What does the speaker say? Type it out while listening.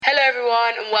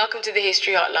everyone, and welcome to the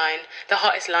History Hotline, the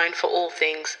hottest line for all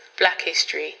things Black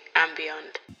history and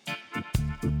beyond.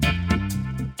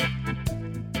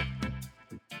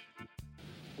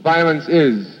 Violence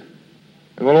is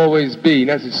and will always be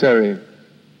necessary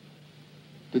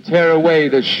to tear away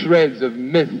the shreds of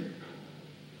myth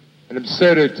and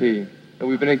absurdity that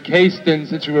we've been encased in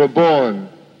since we were born.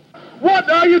 What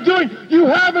are you doing? You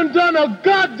haven't done a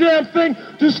goddamn thing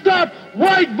to stop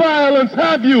white violence,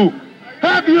 have you?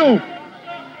 Have you?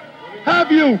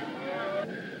 Have you?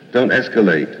 Don't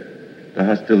escalate the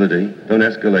hostility. Don't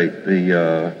escalate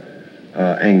the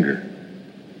anger.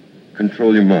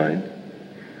 Control your mind.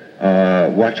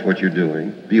 Watch what you're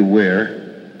doing. Be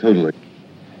aware, totally.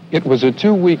 It was a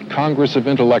 2-week Congress of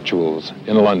Intellectuals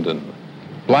in London.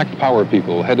 Black Power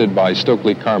people headed by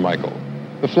Stokely Carmichael.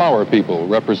 The Flower people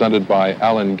represented by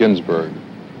Allen Ginsberg.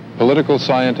 Political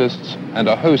scientists and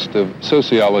a host of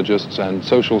sociologists and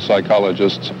social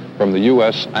psychologists from the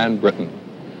U.S. and Britain.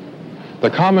 The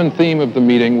common theme of the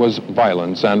meeting was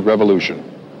violence and revolution.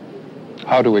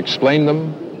 How to explain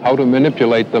them, how to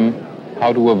manipulate them,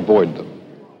 how to avoid them.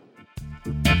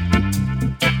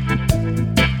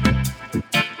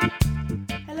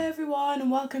 And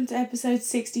welcome to episode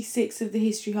 66 of the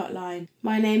History Hotline.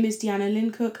 My name is Deanna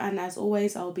Lincook, and as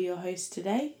always I'll be your host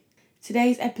today.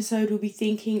 Today's episode will be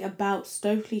thinking about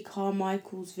Stokely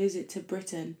Carmichael's visit to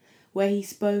Britain, where he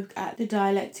spoke at the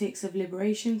Dialectics of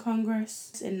Liberation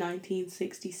Congress in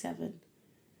 1967.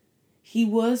 He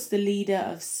was the leader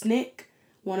of SNCC,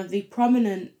 one of the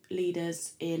prominent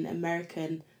leaders in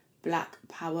American Black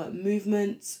Power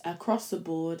movements across the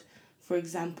board, for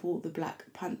example the Black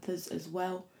Panthers as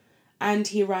well. And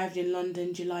he arrived in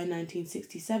London July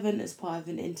 1967 as part of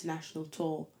an international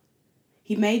tour.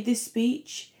 He made this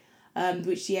speech,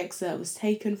 which the excerpt was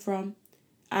taken from,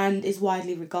 and is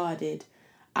widely regarded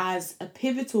as a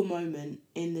pivotal moment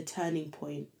in the turning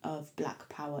point of Black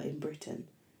Power in Britain.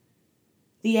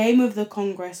 The aim of the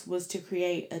Congress was to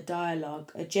create a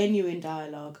dialogue, a genuine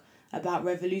dialogue, about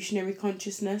revolutionary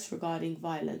consciousness regarding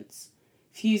violence,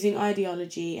 fusing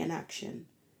ideology and action,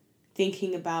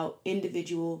 thinking about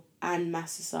individual and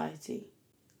mass society.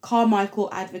 Carmichael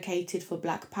advocated for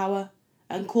Black Power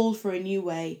and called for a new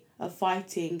way of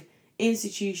fighting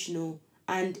institutional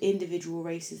and individual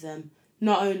racism,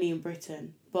 not only in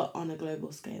Britain, but on a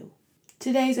global scale.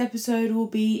 Today's episode will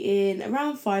be in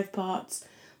around 5 parts.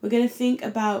 We're going to think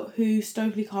about who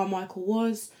Stokely Carmichael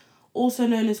was, also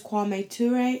known as Kwame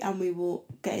Ture, and we will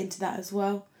get into that as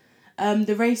well.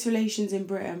 The race relations in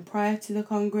Britain prior to the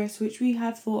Congress, which we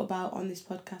have thought about on this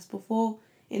podcast before,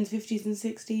 in the 50s and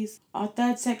 60s. Our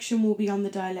third section will be on the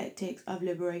Dialectics of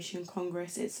Liberation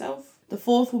Congress itself. The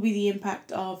fourth will be the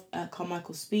impact of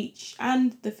Carmichael's speech,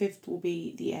 and the fifth will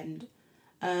be the end.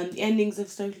 The endings of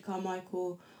Stokely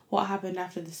Carmichael, what happened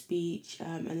after the speech,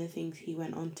 and the things he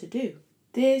went on to do.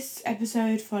 This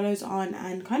episode follows on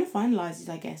and kind of finalises,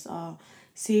 I guess, our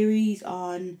series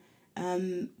on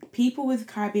people with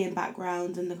Caribbean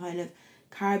backgrounds and the kind of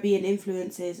Caribbean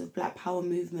influences of Black Power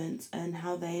movements and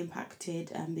how they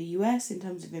impacted the US in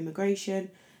terms of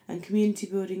immigration and community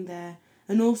building there,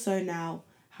 and also now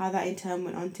how that in turn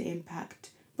went on to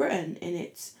impact Britain in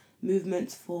its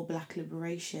movements for Black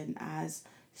liberation, as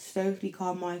Stokely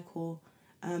Carmichael,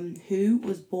 who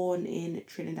was born in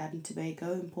Trinidad and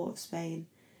Tobago in Port of Spain,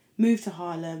 moved to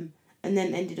Harlem and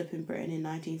then ended up in Britain in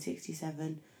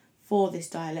 1967 for this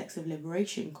Dialects of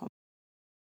Liberation Congress.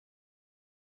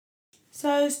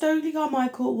 So Stokely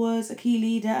Carmichael was a key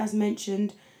leader, as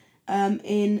mentioned,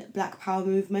 in Black Power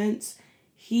movements.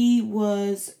 He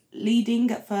was leading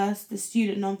at first the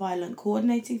Student Nonviolent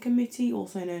Coordinating Committee,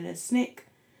 also known as SNCC,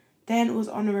 then was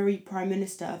honorary Prime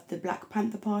Minister of the Black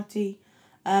Panther Party,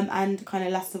 and kind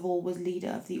of last of all was leader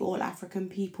of the All African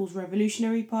People's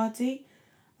Revolutionary Party.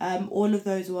 All of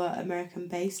those were American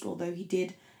based, although he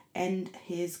did end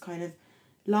his kind of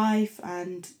life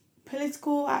and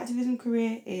political activism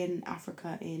career in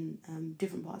Africa, in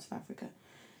different parts of Africa.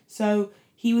 So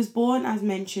he was born, as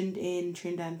mentioned, in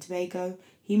Trinidad and Tobago.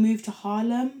 He moved to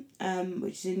Harlem,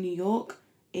 which is in New York,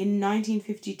 in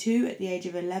 1952 at the age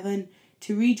of 11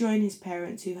 to rejoin his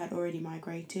parents who had already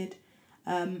migrated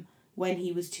when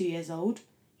he was 2 years old.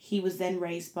 He was then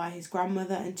raised by his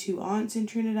grandmother and 2 aunts in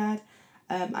Trinidad,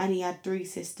 and he had 3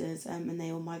 sisters, and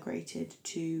they all migrated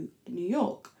to New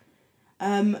York.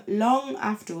 Long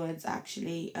afterwards,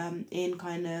 actually, in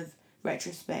kind of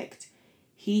retrospect,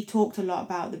 he talked a lot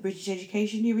about the British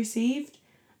education he received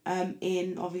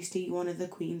in obviously one of the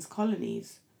Queen's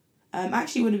colonies.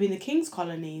 Actually, it would have been the King's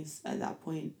colonies at that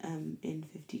point in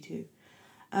 52.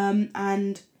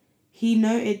 And he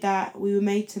noted that we were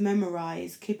made to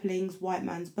memorise Kipling's White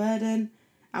Man's Burden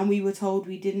and we were told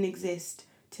we didn't exist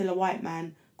till a white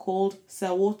man called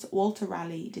Sir Walter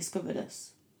Raleigh discovered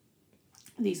us.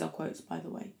 These are quotes, by the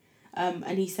way.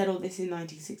 And he said all this in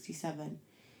 1967.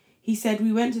 He said,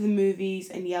 we went to the movies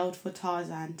and yelled for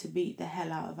Tarzan to beat the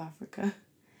hell out of Africa.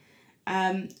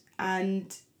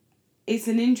 And it's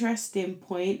an interesting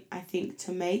point, I think,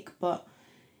 to make, but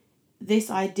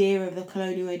this idea of the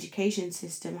colonial education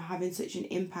system having such an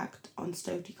impact on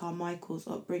Stokely Carmichael's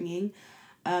upbringing,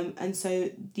 and so,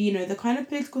 the kind of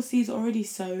political seeds already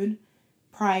sown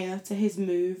prior to his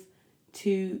move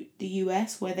to the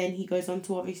US, where then he goes on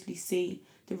to obviously see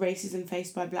the racism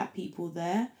faced by black people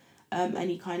there, and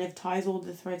he kind of ties all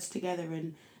the threads together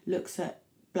and looks at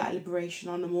black liberation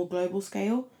on a more global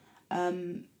scale.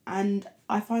 And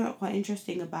I find that quite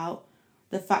interesting about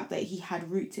the fact that he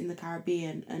had roots in the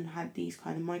Caribbean and had these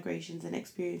kind of migrations and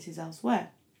experiences elsewhere.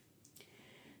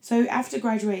 So after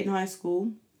graduating high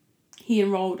school, he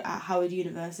enrolled at Howard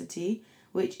University,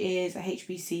 which is a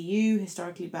HBCU,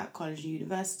 historically black college and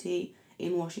university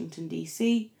in Washington,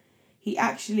 D.C. He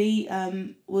actually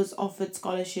was offered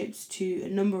scholarships to a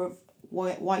number of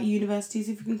white universities,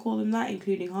 if you can call them that,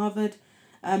 including Harvard,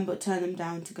 but turned them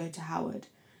down to go to Howard.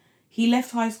 He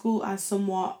left high school as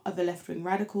somewhat of a left-wing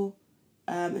radical,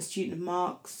 a student of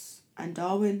Marx and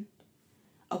Darwin,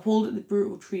 appalled at the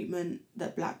brutal treatment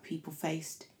that black people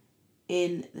faced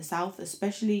in the South,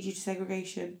 especially due to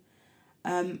segregation,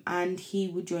 and he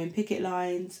would join picket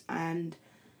lines and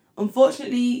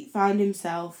unfortunately found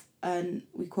himself, and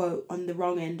we quote, on the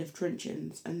wrong end of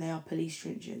truncheons, and they are police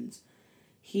truncheons.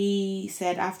 He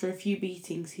said after a few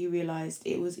beatings he realised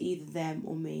it was either them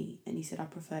or me, and he said I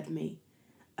preferred me.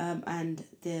 And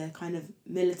the kind of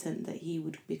militant that he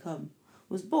would become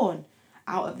was born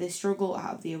out of this struggle,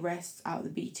 out of the arrests, out of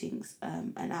the beatings,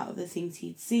 and out of the things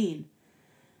he'd seen.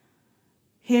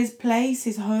 His place,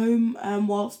 his home,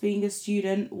 whilst being a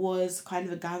student, was kind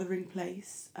of a gathering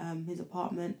place, his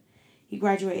apartment. He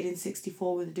graduated in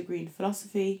 1964 with a degree in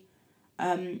philosophy,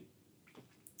 and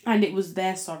it was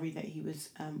there, that he was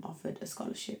offered a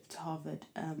scholarship to Harvard,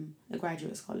 a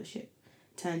graduate scholarship,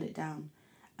 turned it down.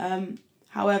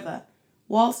 However,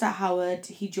 whilst at Howard,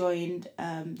 he joined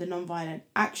the Nonviolent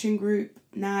Action Group,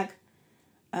 NAG,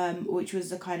 which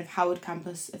was a kind of Howard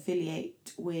campus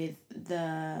affiliate with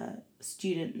the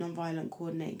Student Nonviolent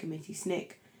Coordinating Committee,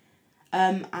 SNCC.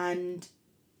 And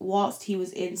whilst he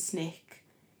was in SNCC,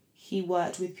 he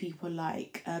worked with people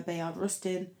like Bayard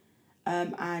Rustin,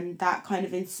 and that kind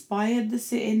of inspired the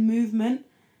sit-in movement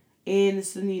in the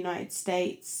southern United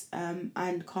States,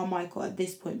 and Carmichael at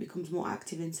this point becomes more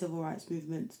active in civil rights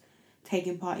movements,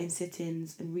 taking part in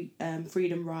sit-ins and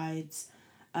freedom rides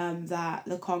that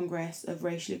the Congress of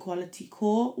Racial Equality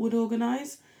Corps would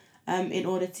organise in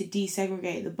order to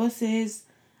desegregate the buses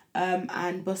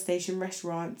and bus station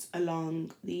restaurants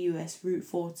along the US Route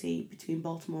 40 between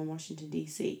Baltimore and Washington,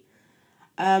 D.C.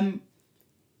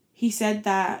 He said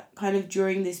that kind of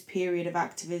during this period of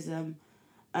activism,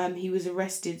 he was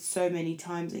arrested so many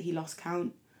times that he lost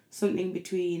count, something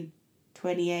between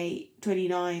 29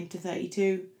 to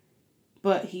 32.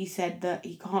 But he said that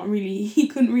he couldn't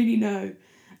really know,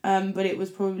 but it was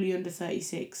probably under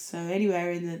 36, so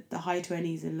anywhere in the high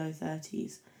 20s and low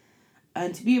 30s.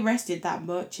 And to be arrested that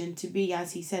much and to be,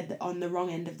 as he said, on the wrong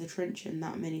end of the truncheon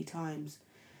that many times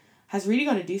has really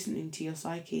got to do something to your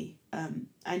psyche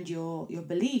and your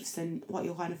beliefs and what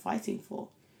you're kind of fighting for.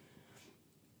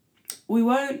 We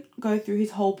won't go through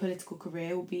his whole political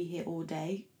career, we'll be here all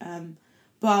day,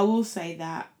 but I will say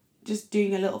that just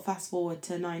doing a little fast forward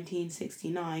to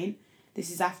 1969,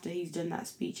 this is after he's done that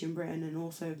speech in Britain and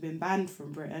also been banned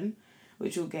from Britain,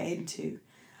 which we'll get into.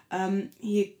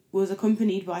 He was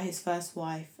accompanied by his first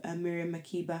wife, Miriam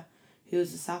Makeba, who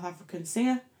was a South African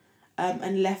singer,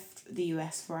 and left the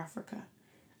US for Africa.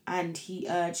 And he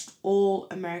urged all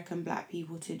American black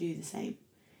people to do the same.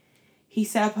 He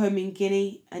set up home in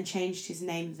Guinea and changed his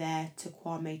name there to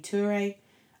Kwame Ture,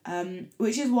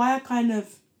 which is why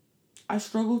I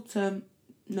struggle to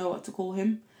know what to call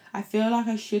him. I feel like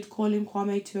I should call him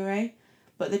Kwame Ture,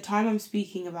 but the time I'm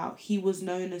speaking about, he was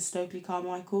known as Stokely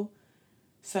Carmichael.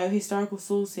 So historical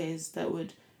sources that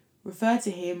would refer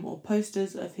to him or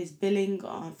posters of his billing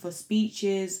for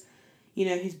speeches,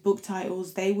 his book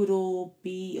titles, they would all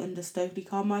be under Stokely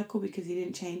Carmichael because he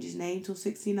didn't change his name till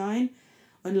 1969.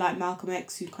 Unlike Malcolm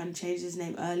X, who kind of changed his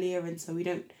name earlier, and so we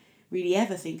don't really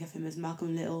ever think of him as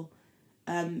Malcolm Little.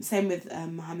 Same with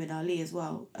Muhammad Ali as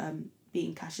well,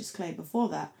 being Cassius Clay before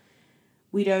that.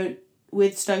 We don't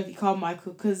with Stokely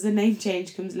Carmichael because the name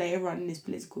change comes later on in his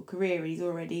political career. He's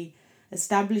already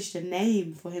established a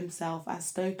name for himself as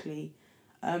Stokely.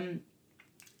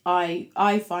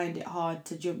 I find it hard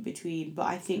to jump between, but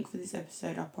I think for this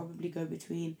episode I'll probably go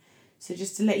between. So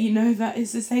just to let you know that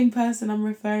it's the same person I'm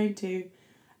referring to.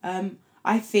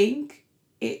 I think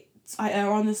I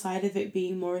err on the side of it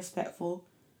being more respectful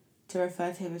to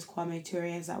refer to him as Kwame Ture,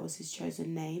 as that was his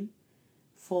chosen name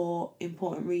for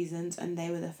important reasons, and they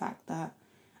were the fact that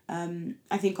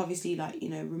I think obviously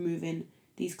removing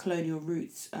these colonial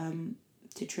roots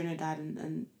to Trinidad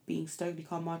and being Stokely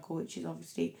Carmichael, which is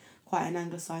obviously quite an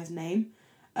anglicised name.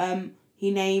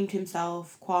 He named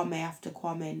himself Kwame after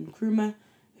Kwame Nkrumah,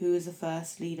 who was the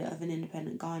first leader of an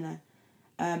independent Ghana.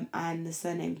 And the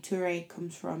surname Ture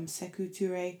comes from Sekou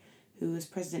Ture, who was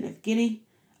president of Guinea,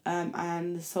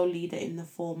 and the sole leader in the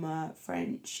former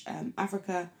French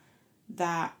Africa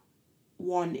that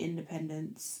won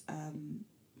independence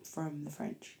from the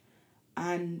French.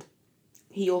 And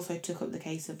he also took up the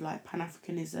case of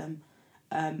Pan-Africanism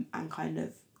and kind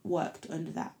of worked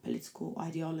under that political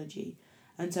ideology.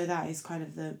 And so that is kind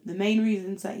of the main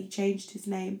reasons that he changed his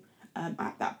name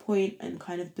at that point and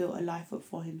kind of built a life up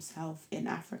for himself in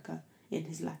Africa in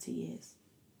his latter years.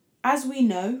 As we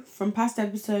know from past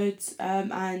episodes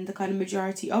and the kind of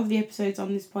majority of the episodes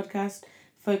on this podcast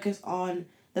focus on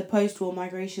the post-war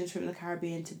migrations from the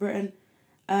Caribbean to Britain,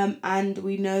 and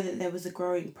we know that there was a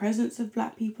growing presence of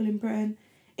black people in Britain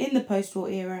in the post-war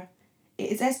era.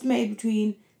 It is estimated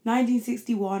between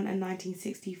 1961 and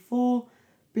 1964,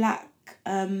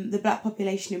 the black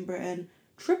population in Britain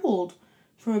tripled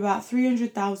from about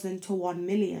 300,000 to 1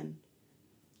 million.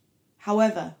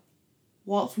 However,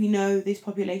 whilst we know this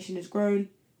population has grown,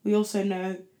 we also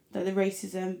know that the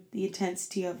racism, the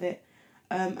intensity of it,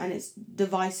 and its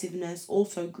divisiveness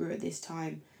also grew at this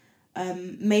time.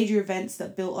 Major events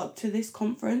that built up to this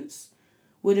conference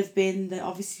would have been the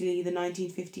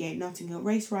 1958 Notting Hill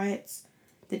race riots,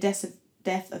 the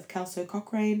death of Kelso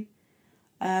Cochrane,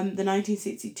 the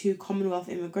 1962 Commonwealth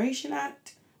Immigration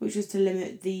Act, which was to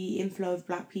limit the inflow of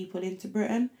black people into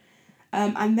Britain,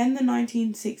 and then the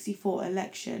 1964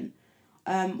 election,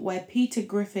 where Peter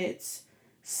Griffiths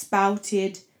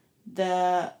spouted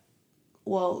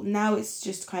now it's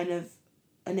just kind of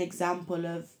an example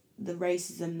of the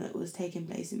racism that was taking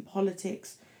place in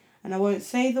politics. And I won't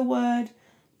say the word,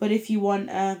 but if you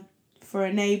want for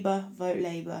a neighbour, vote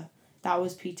Labour. That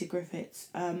was Peter Griffiths,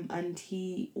 and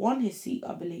he won his seat,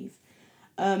 I believe.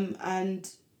 And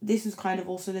this was kind of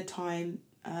also the time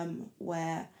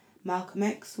where Malcolm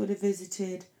X would have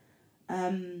visited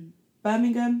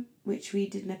Birmingham, which we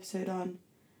did an episode on.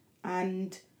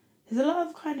 And there's a lot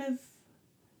of kind of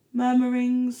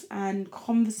murmurings and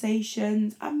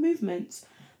conversations and movements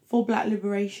for black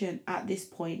liberation at this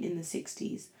point in the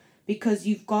 60s, because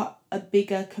you've got a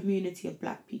bigger community of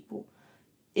black people.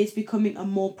 It's becoming a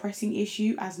more pressing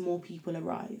issue as more people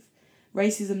arrive.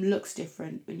 Racism looks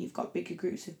different when you've got bigger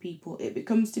groups of people. It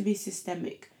becomes to be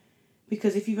systemic,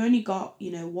 because if you've only got,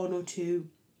 one or two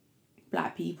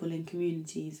black people in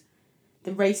communities,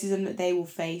 the racism that they will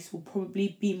face will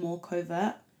probably be more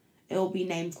covert. It will be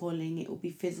name-calling, it will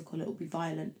be physical, it will be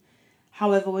violent.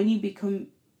 However, when you become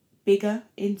bigger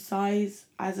in size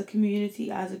as a community,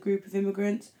 as a group of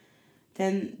immigrants,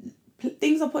 then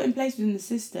things are put in place within the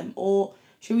system, or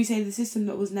should we say the system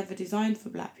that was never designed for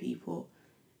black people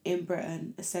in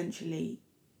Britain essentially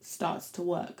starts to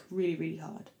work really, really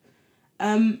hard.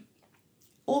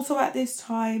 Also at this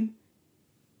time,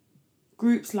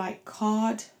 groups like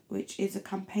CARD, which is a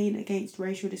campaign against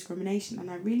racial discrimination,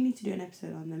 and I really need to do an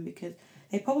episode on them because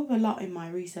they pop up a lot in my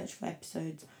research for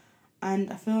episodes,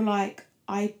 and I feel like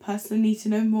I personally need to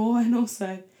know more, and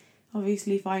also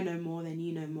obviously if I know more then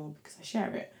you know more because I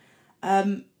share it.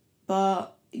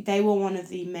 But they were one of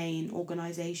the main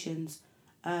organisations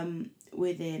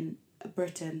within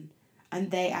Britain,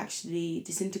 and they actually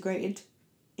disintegrated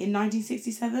in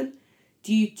 1967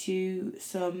 due to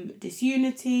some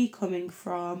disunity coming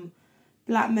from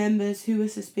black members who were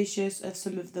suspicious of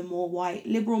some of the more white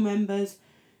liberal members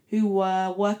who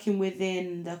were working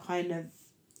within the kind of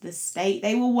the state.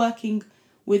 They were working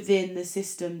within the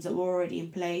systems that were already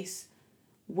in place,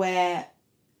 where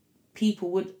people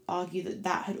would argue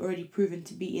that had already proven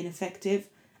to be ineffective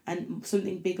and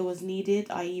something bigger was needed,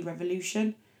 i.e.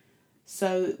 revolution.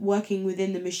 So working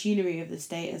within the machinery of the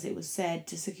state, as it was said,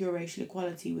 to secure racial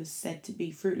equality was said to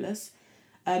be fruitless.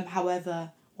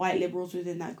 However, white liberals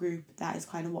within that group, that is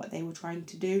kind of what they were trying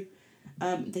to do.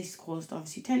 This caused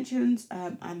obviously tensions,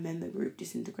 and then the group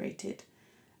disintegrated.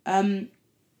 In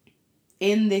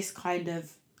this kind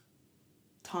of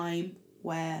time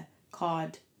where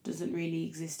CARD doesn't really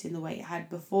exist in the way it had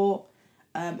before,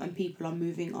 and people are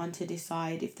moving on to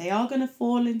decide if they are going to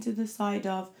fall into the side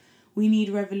of we need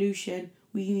revolution,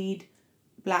 we need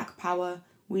black power,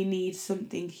 we need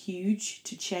something huge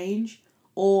to change,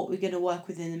 or we're going to work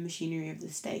within the machinery of the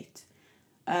state.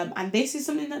 And this is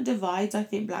something that divides, I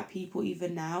think, Black people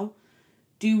even now.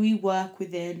 Do we work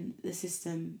within the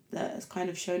system that has kind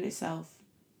of shown itself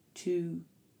to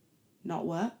not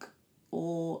work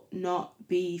or not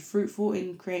be fruitful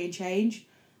in creating change?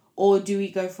 Or do we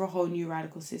go for a whole new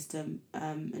radical system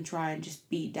and try and just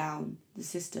beat down the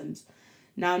systems?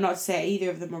 Now, not to say either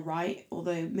of them are right,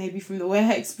 although maybe from the way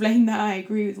I explained that, I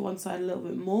agree with one side a little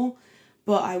bit more.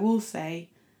 But I will say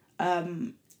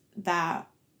that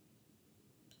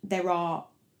there are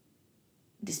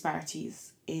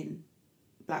disparities in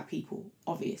Black people,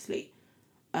 obviously.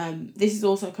 This is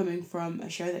also coming from a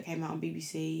show that came out on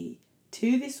BBC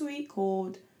Two this week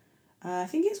called, I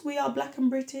think it's We Are Black and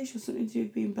British, or something to do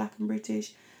with being Black and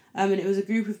British. And it was a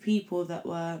group of people that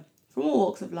were from all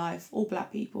walks of life, all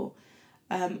Black people.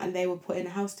 And they were put in a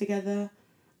house together,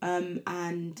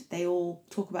 and they all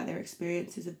talk about their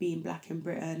experiences of being Black in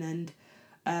Britain.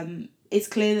 And it's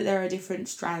clear that there are different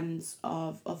strands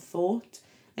of thought,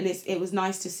 and it was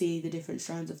nice to see the different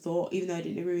strands of thought, even though I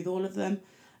didn't agree with all of them.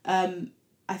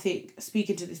 I think,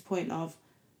 speaking to this point of,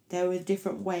 there were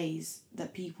different ways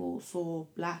that people saw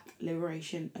Black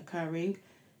liberation occurring.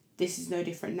 This is no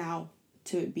different now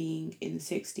to it being in the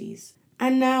 60s.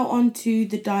 And now on to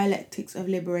the Dialectics of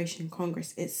Liberation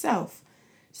Congress itself.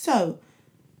 So,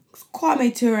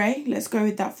 Kwame Ture, let's go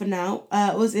with that for now,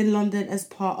 was in London as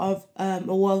part of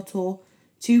a world tour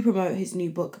to promote his new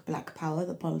book, Black Power,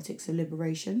 The Politics of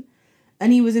Liberation.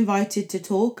 And he was invited to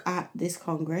talk at this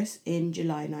Congress in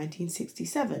July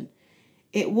 1967.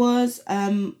 It was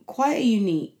quite a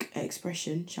unique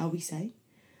expression, shall we say,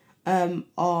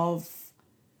 of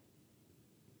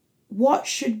what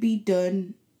should be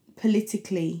done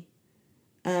politically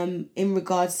in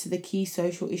regards to the key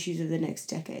social issues of the next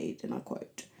decade, and I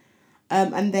quote.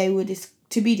 And they were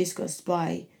to be discussed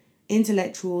by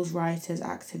intellectuals, writers,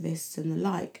 activists, and the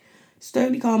like.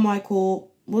 Stokely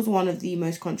Carmichael was one of the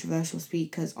most controversial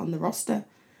speakers on the roster,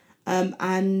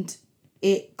 and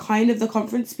it kind of, the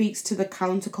conference speaks to the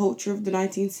counterculture of the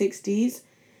 1960s.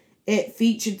 It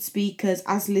featured speakers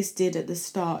as listed at the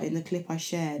start in the clip I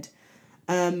shared.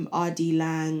 R.D.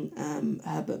 Lang,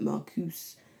 Herbert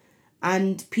Marcuse,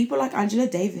 and people like Angela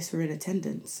Davis were in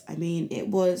attendance. I mean, it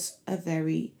was a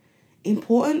very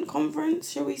important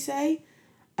conference, shall we say.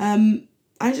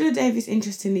 Angela Davis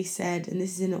interestingly said, and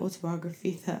this is in her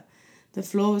autobiography, that the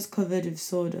floor was covered with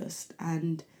sawdust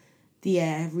and the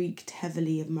air reeked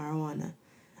heavily of marijuana.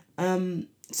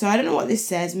 So I don't know what this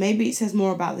says. Maybe it says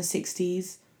more about the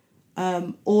 60s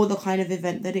or the kind of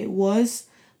event that it was.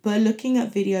 But looking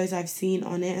at videos I've seen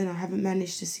on it, and I haven't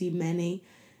managed to see many,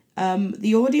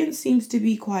 the audience seems to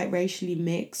be quite racially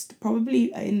mixed,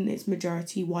 probably in its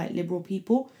majority white liberal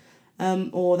people,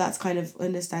 or that's kind of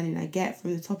understanding I get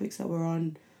from the topics that were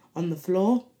on the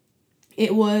floor.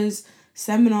 It was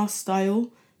seminar style,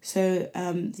 so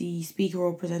the speaker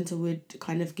or presenter would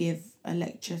kind of give a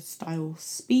lecture style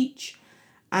speech,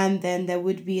 and then there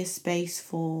would be a space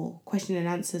for question and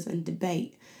answers and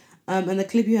debate. And the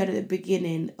clip you heard at the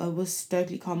beginning was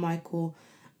Stokely Carmichael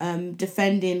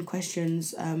defending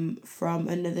questions from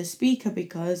another speaker,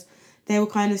 because they were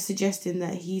kind of suggesting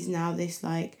that he's now this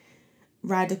like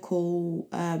radical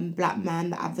Black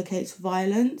man that advocates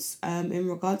violence in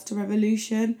regards to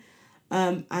revolution,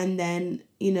 and then,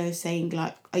 you know, saying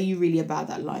like, are you really about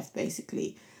that life,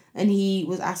 basically? And he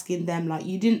was asking them, like,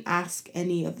 you didn't ask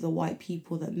any of the white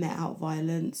people that met out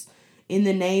violence in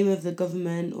the name of the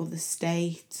government or the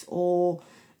state or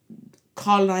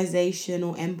colonization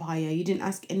or empire. You didn't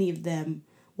ask any of them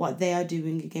what they are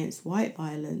doing against white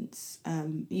violence.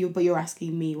 But you're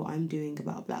asking me what I'm doing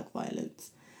about Black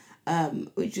violence,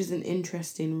 which is an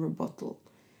interesting rebuttal.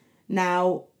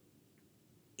 Now,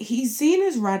 he's seen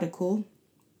as radical,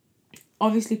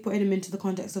 obviously putting him into the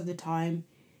context of the time.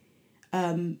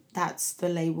 That's the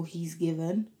label he's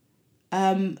given.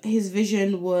 His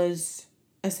vision was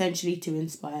essentially to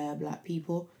inspire Black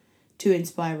people, to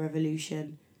inspire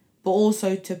revolution, but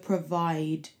also to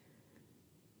provide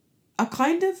a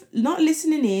kind of, not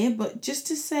listening ear, but just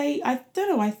to say, I don't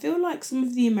know, I feel like some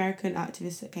of the American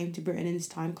activists that came to Britain in this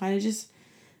time kind of just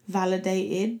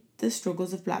validated the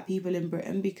struggles of Black people in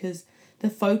Britain, because the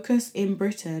focus in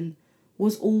Britain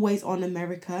was always on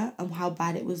America and how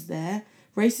bad it was there.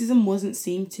 Racism wasn't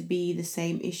seen to be the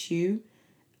same issue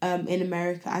in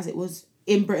America as it was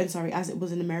in Britain, as it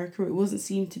was in America. It wasn't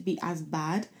seen to be as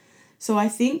bad. So I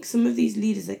think some of these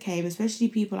leaders that came, especially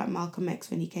people like Malcolm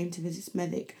X when he came to visit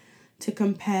Smethwick, to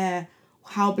compare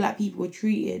how Black people were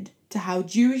treated to how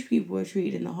Jewish people were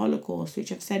treated in the Holocaust,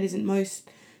 which I've said isn't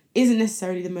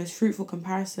necessarily the most fruitful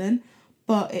comparison,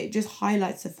 but it just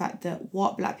highlights the fact that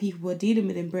what black people were dealing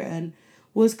with in Britain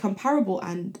was comparable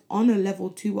and on a level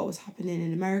to what was happening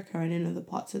in America and in other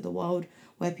parts of the world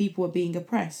where people were being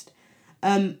oppressed.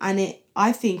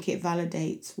 I think it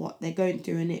validates what they're going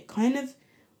through, and it kind of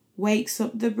wakes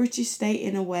up the British state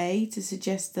in a way to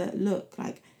suggest that, look,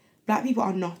 like, black people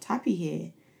are not happy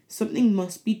here. Something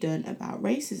must be done about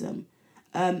racism.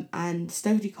 And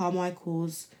Stokely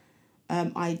Carmichael's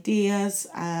ideas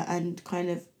and kind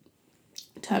of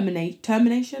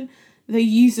termination, the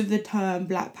use of the term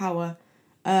black power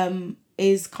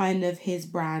is kind of his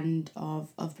brand of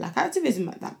black activism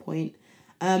at that point.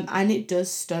 And it does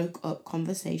stoke up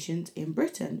conversations in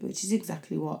Britain, which is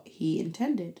exactly what he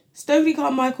intended. Stokely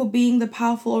Carmichael, being the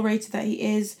powerful orator that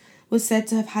he is, was said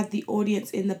to have had the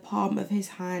audience in the palm of his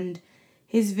hand.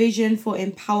 His vision for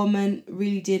empowerment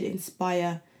really did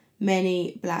inspire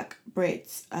many black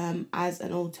Brits as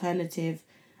an alternative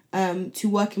to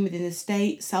working within the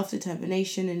state.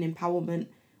 Self-determination and empowerment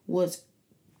was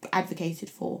advocated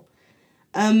for.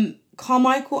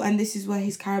 Carmichael, and this is where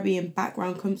his Caribbean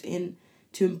background comes in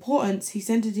to importance, he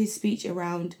centered his speech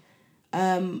around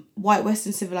white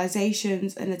Western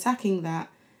civilizations and attacking that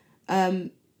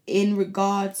in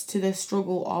regards to the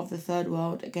struggle of the Third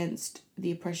World against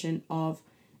the oppression of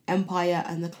empire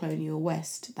and the colonial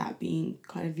West, that being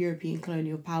kind of European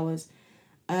colonial powers.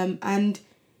 And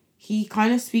he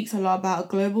kind of speaks a lot about a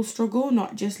global struggle,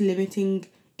 not just limiting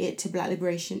it to black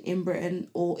liberation in Britain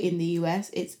or in the US.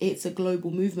 It's a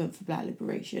global movement for black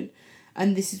liberation.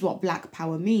 And this is what black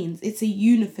power means. It's a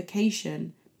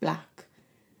unification, black.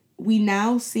 We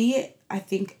now see it, I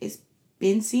think it's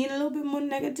been seen a little bit more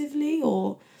negatively,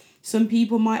 or some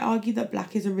people might argue that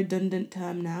black is a redundant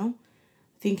term now,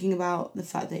 thinking about the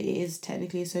fact that it is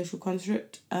technically a social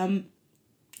construct, and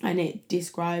it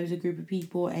describes a group of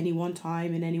people at any one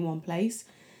time in any one place.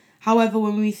 However,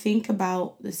 when we think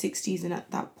about the 60s and at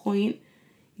that point,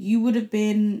 you would have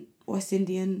been West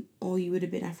Indian, or you would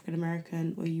have been African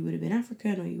American, or you would have been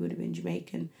African, or you would have been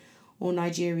Jamaican, or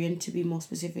Nigerian, to be more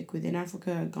specific, within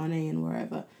Africa, Ghanaian,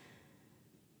 wherever.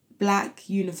 Black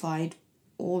unified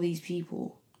all these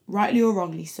people, rightly or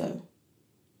wrongly so.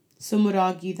 Some would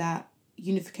argue that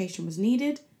unification was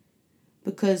needed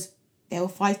because they were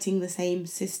fighting the same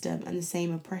system and the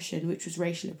same oppression, which was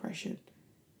racial oppression.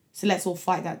 So let's all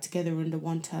fight that together under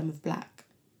one term of black.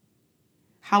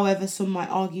 However, some might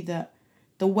argue that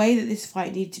the way that this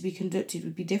fight needed to be conducted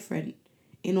would be different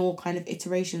in all kind of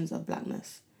iterations of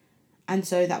blackness. And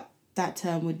so that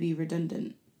term would be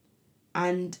redundant.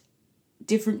 And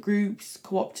different groups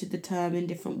co-opted the term in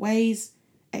different ways,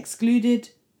 excluded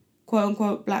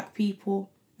quote-unquote black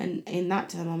people. And in that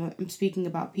term, I'm speaking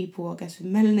about people, I guess,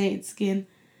 with melanated skin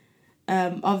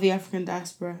of the African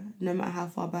diaspora, no matter how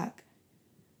far back.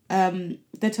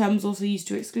 The term was also used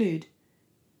to exclude.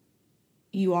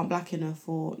 You aren't black enough,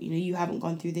 or you haven't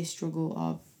gone through this struggle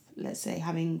of, let's say,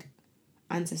 having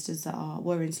ancestors that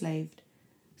were enslaved,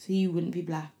 so you wouldn't be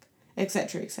black,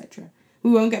 etc., etc.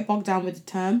 We won't get bogged down with the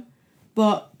term,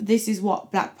 but this is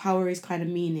what black power is kind of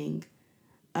meaning.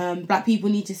 Black people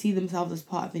need to see themselves as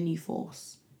part of a new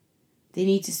force. They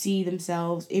need to see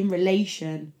themselves in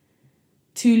relation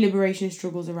to liberation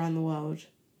struggles around the world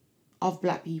of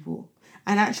black people.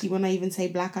 And actually, when I even say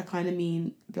black, I kind of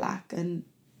mean black, and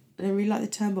I don't really like the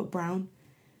term, but brown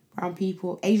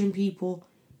people, Asian people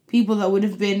that would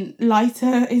have been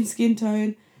lighter in skin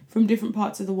tone from different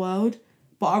parts of the world,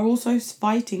 but are also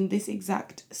fighting this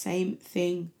exact same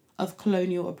thing of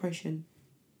colonial oppression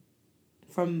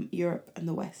from Europe and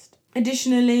the West.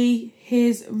 Additionally,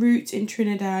 his roots in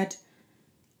Trinidad,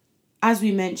 as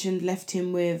we mentioned, left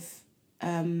him with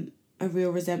a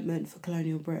real resentment for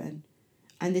colonial Britain,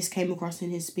 and this came across in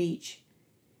his speech.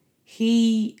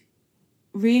 He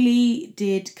really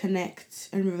did connect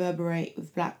and reverberate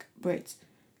with black Brits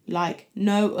like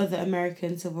no other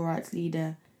American civil rights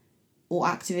leader or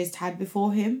activist had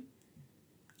before him.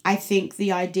 I think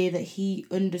the idea that he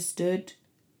understood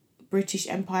British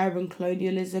Empire and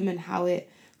colonialism and how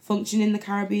it functioned in the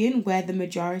Caribbean, where the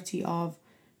majority of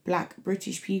black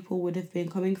British people would have been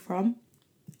coming from,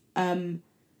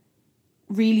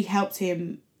 really helped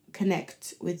him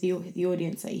connect with the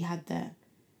audience that he had there.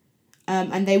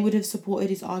 And they would have supported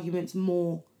his arguments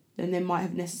more than they might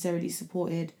have necessarily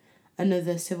supported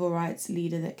another civil rights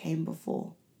leader that came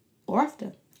before or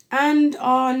after. And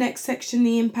our next section,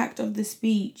 the impact of the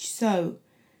speech. So,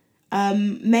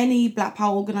 many Black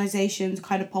Power organisations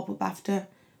kind of pop up after,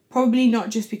 probably not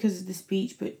just because of the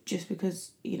speech, but just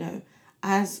because,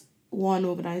 as one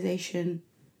organisation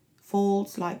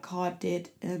falls, like CARD did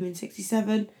in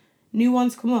 67, new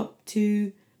ones come up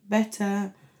to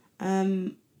better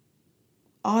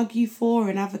argue for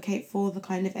and advocate for the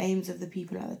kind of aims of the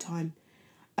people at the time.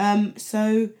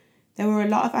 So there were a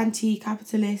lot of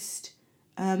anti-capitalist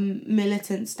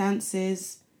militant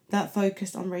stances that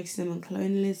focused on racism and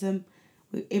colonialism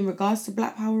in regards to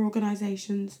Black Power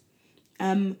organisations.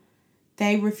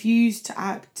 They refused to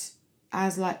act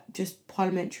as just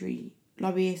parliamentary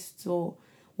lobbyists or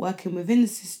working within the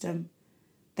system.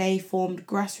 They formed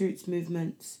grassroots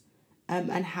movements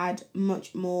and had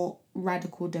much more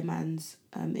radical demands,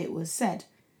 it was said.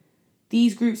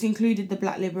 These groups included the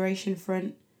Black Liberation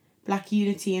Front, Black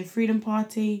Unity and Freedom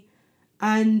Party,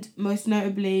 and most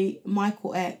notably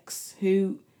Michael X,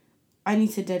 who I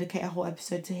need to dedicate a whole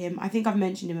episode to him. I think I've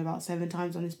mentioned him about 7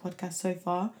 times on this podcast so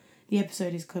far. The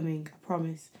episode is coming, I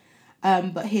promise.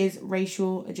 But his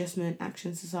Racial Adjustment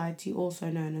Action Society, also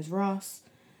known as RAS,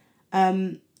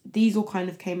 these all kind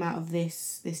of came out of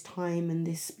this time and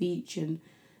this speech and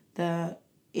the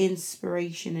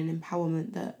inspiration and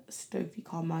empowerment that Stokely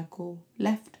Carmichael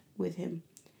left with him.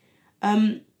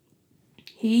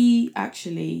 He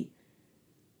actually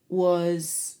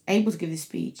was able to give this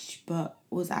speech, but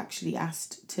was actually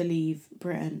asked to leave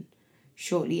Britain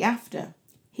shortly after.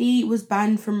 He was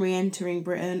banned from re-entering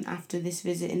Britain after this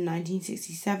visit in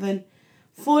 1967,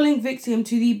 falling victim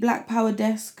to the Black Power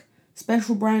Desk,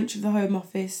 special branch of the Home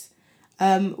Office,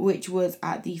 which was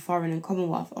at the Foreign and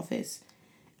Commonwealth Office.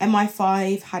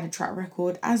 MI5 had a track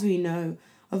record, as we know,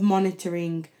 of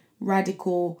monitoring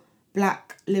radical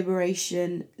Black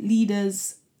liberation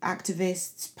leaders,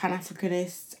 activists,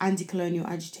 Pan-Africanists, anti-colonial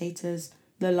agitators,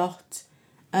 the lot.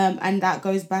 And that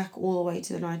goes back all the way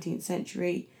to the 19th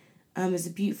century. There's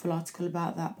a beautiful article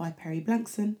about that by Perry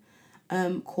Blankson,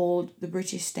 called The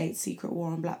British State's Secret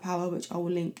War on Black Power, which I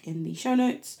will link in the show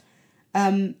notes.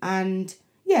 And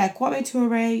yeah, Kwame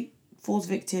Ture falls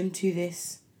victim to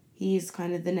this. He's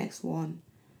kind of the next one.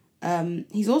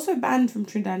 He's also banned from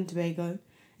Trinidad and Tobago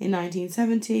in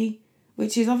 1970,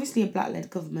 which is obviously a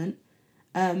Black-led government,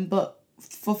 but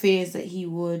for fears that he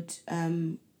would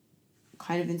kind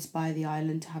of inspire the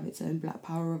island to have its own Black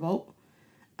Power revolt.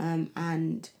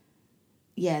 And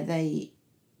yeah, they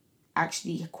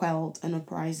actually quelled an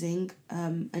uprising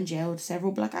and jailed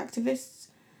several Black activists.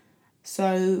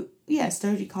 So yeah,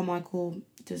 Stokely Carmichael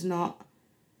does not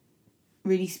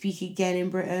really speak again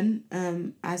in Britain,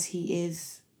 as he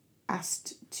is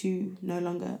asked to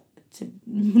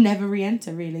never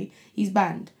re-enter, really. He's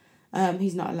banned.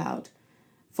 He's not allowed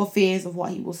for fears of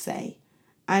what he will say.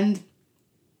 And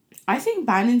I think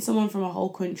banning someone from a whole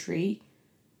country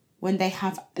when they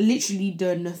have literally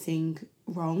done nothing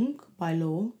wrong by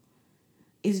law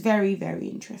is very, very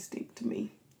interesting to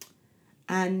me.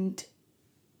 And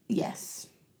yes,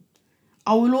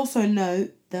 I will also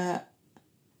note that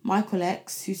Michael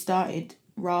X, who started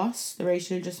RAS, the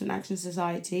Racial Adjustment Action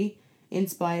Society,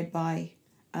 inspired by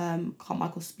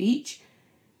Carmichael's speech,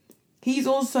 he's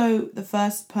also the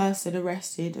first person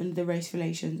arrested under the Race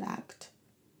Relations Act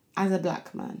as a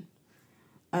Black man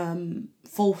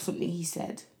for something he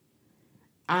said.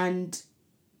 And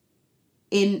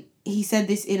he said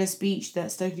this in a speech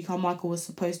that Stokely Carmichael was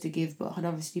supposed to give but had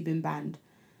obviously been banned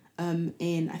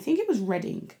in, I think it was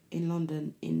Reading in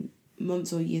London, in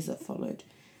months or years that followed.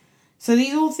 So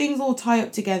these things all tie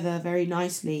up together very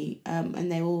nicely,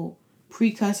 and they will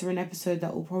precursor an episode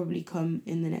that will probably come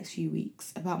in the next few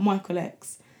weeks about Michael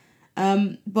X.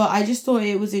 But I just thought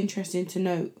it was interesting to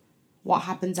note what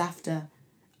happens after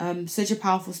such a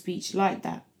powerful speech like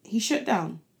that. He's shut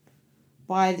down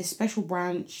by this special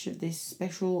branch of this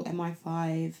special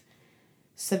MI5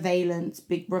 surveillance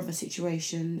Big Brother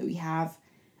situation that we have.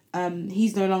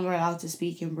 He's no longer allowed to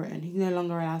speak in Britain. He's no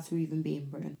longer allowed to even be in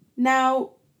Britain.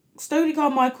 Now, Stokely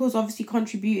Carmichael's obviously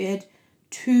contributed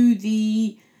to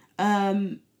the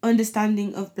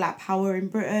understanding of Black Power in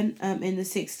Britain in the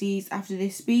 60s after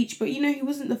this speech. But, he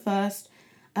wasn't the first.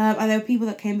 And there were people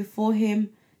that came before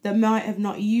him that might have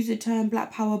not used the term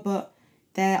Black Power, but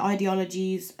their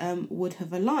ideologies would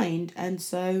have aligned. And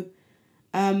so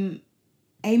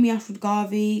Amy Ashwood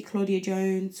Garvey, Claudia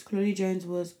Jones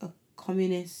was a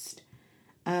communist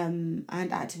and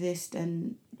activist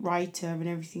and writer and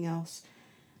everything else.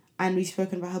 And we've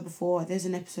spoken about her before. There's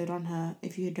an episode on her.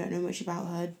 If you don't know much about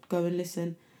her, go and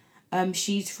listen.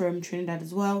 She's from Trinidad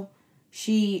as well.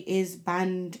 She is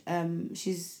banned.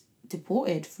 She's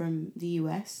deported from the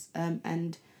US.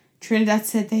 And Trinidad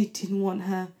said they didn't want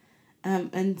her.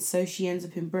 And so she ends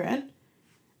up in Britain.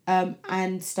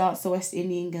 And starts the West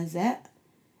Indian Gazette.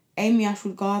 Amy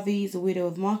Ashwood Garvey is a widow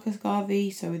of Marcus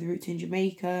Garvey, so with roots in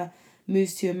Jamaica,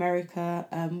 moves to America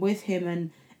with him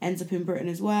and ends up in Britain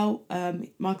as well.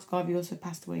 Marcus Garvey also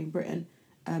passed away in Britain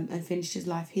and finished his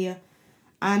life here.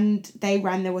 and they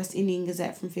ran the West Indian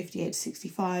Gazette from 58 to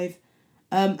 65.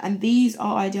 And these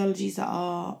are ideologies that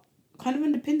are kind of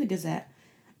underpin the Gazette.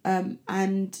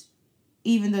 And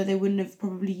even though they wouldn't have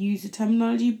probably used the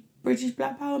terminology British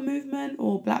Black Power movement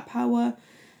or Black Power,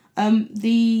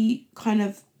 the kind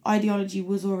of ideology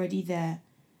was already there.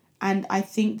 And I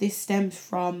think this stems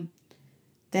from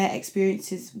their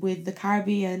experiences with the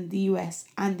Caribbean, the US,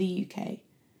 and the UK.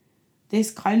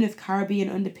 This kind of Caribbean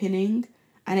underpinning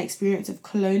and experience of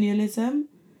colonialism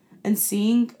and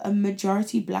seeing a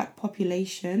majority black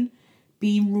population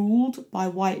be ruled by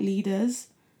white leaders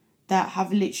that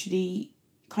have literally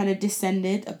kind of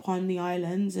descended upon the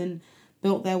islands and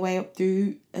built their way up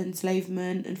through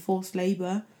enslavement and forced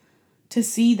labour. To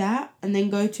see that and then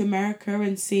go to America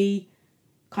and see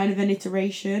kind of an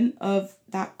iteration of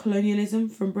that colonialism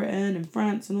from Britain and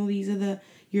France and all these other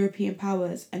European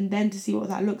powers, and then to see what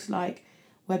that looks like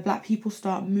where black people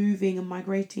start moving and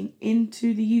migrating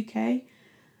into the UK.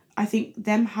 I think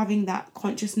them having that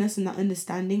consciousness and that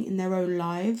understanding in their own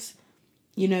lives,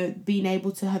 you know, being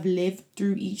able to have lived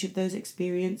through each of those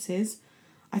experiences,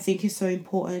 I think is so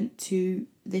important to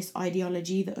this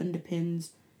ideology that underpins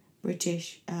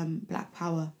British Black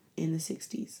Power in the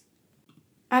 60s.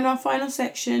 And our final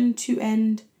section to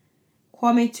end,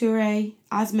 Kwame Ture,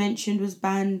 as mentioned, was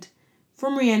banned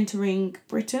from re-entering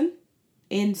Britain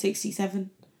in 67.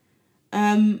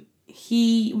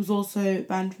 He was also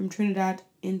banned from Trinidad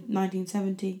in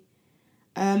 1970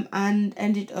 and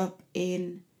ended up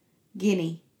in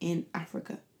Guinea in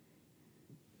Africa.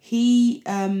 He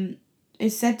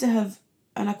is said to have,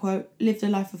 and I quote, lived a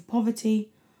life of poverty,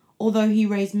 although he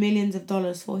raised millions of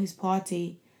dollars for his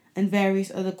party and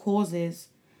various other causes.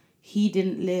 He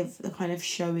didn't live the kind of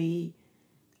showy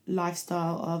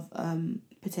lifestyle of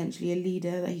potentially a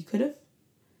leader that he could have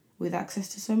with access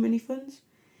to so many funds.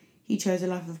 He chose a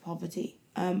life of poverty.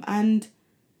 And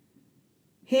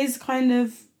his kind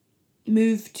of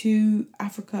move to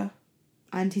Africa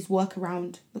and his work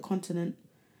around the continent,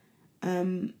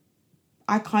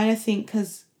 I kind of think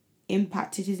has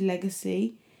impacted his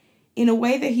legacy in a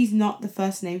way that he's not the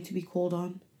first name to be called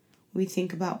on when we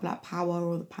think about Black Power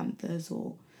or the Panthers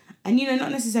and you know, not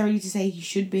necessarily to say he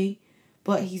should be,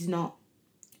 but he's not.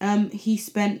 He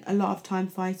spent a lot of time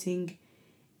fighting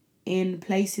in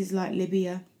places like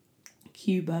Libya,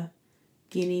 Cuba,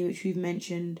 Guinea, which we've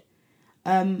mentioned.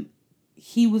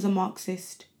 He was a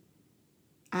Marxist,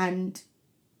 and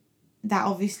that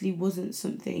obviously wasn't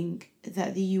something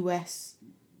that the US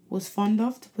was fond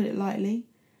of, to put it lightly.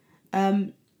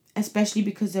 Especially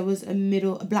because there was a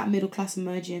black middle class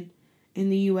emerging in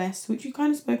the US, which we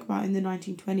kind of spoke about in the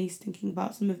 1920s, thinking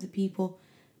about some of the people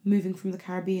moving from the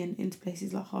Caribbean into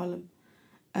places like Harlem,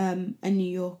 and New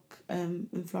York,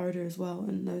 and Florida as well,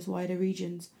 and those wider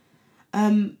regions.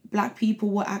 Black people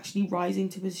were actually rising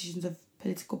to positions of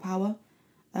political power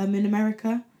in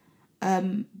America,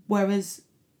 whereas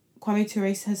Kwame Ture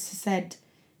has said,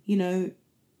 you know,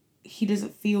 he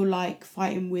doesn't feel like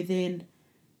fighting within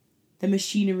the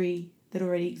machinery that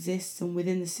already exists and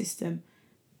within the system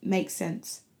makes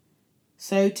sense.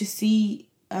 So to see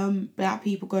black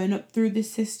people going up through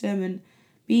this system and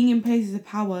being in places of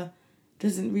power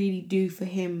doesn't really do for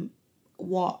him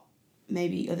what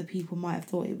maybe other people might have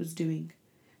thought it was doing.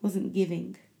 It wasn't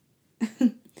giving.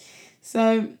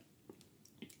 So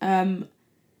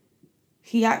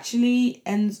he actually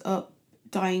ends up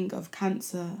dying of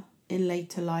cancer in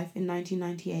later life in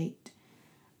 1998.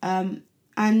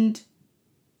 And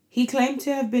he claimed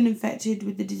to have been infected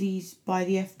with the disease by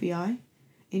the FBI,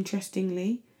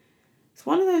 interestingly. It's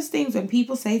one of those things when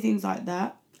people say things like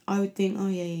that, I would think, oh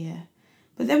yeah.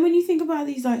 But then when you think about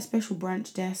these like special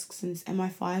branch desks and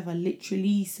MI5 are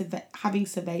literally having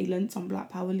surveillance on Black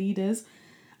Power leaders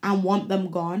and want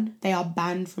them gone, they are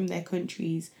banned from their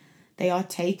countries, they are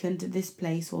taken to this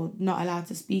place or not allowed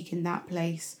to speak in that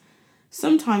place.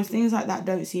 Sometimes things like that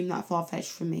don't seem that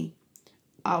far-fetched for me.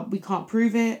 We can't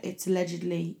prove it, it's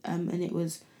allegedly, and it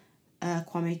was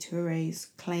Kwame Ture's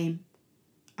claim,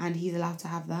 and he's allowed to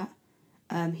have that.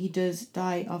 He does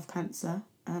die of cancer,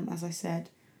 as I said,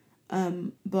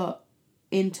 but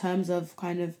in terms of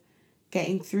kind of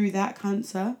getting through that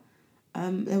cancer,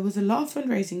 there was a lot of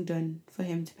fundraising done for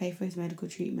him to pay for his medical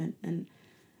treatment, and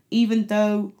even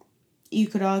though you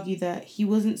could argue that he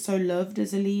wasn't so loved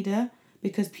as a leader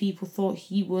because people thought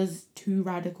he was too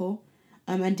radical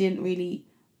and didn't really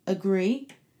agree,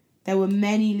 there were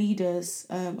many leaders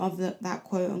of that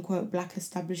quote-unquote black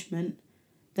establishment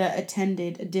that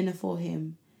attended a dinner for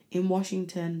him in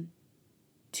Washington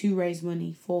to raise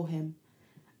money for him.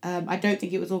 I don't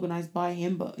think it was organised by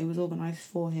him, but it was organised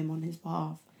for him on his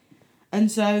behalf. And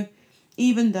so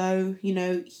even though, you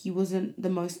know, he wasn't the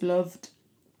most loved,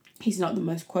 he's not the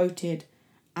most quoted,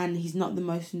 and he's not the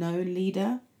most known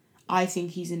leader, I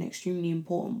think he's an extremely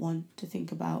important one to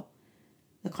think about.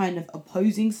 The kind of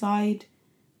opposing side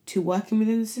to working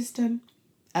within the system,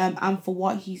 and for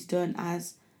what he's done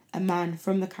as a man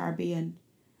from the Caribbean,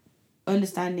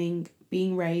 understanding,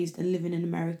 being raised and living in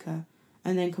America,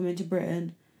 and then coming to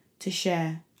Britain to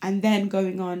share, and then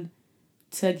going on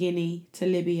to Guinea, to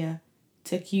Libya,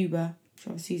 to Cuba, which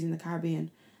obviously is in the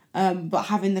Caribbean, but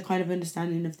having the kind of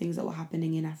understanding of things that were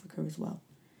happening in Africa as well.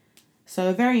 So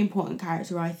a very important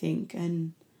character, I think,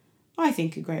 and I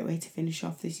think a great way to finish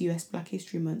off this US Black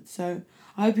History Month. So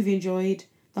I hope you've enjoyed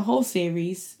the whole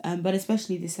series, but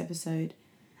especially this episode.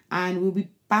 And we'll be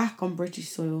back on British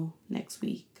soil next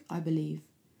week, I believe.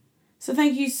 So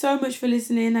thank you so much for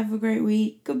listening. Have a great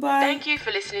week. Goodbye. Thank you for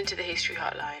listening to the History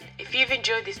Hotline. If you've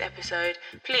enjoyed this episode,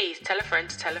 please tell a friend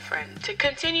to tell a friend. To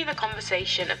continue the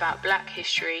conversation about Black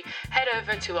history, head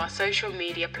over to our social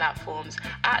media platforms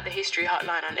at the History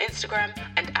Hotline on Instagram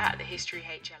and at the History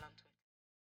HL on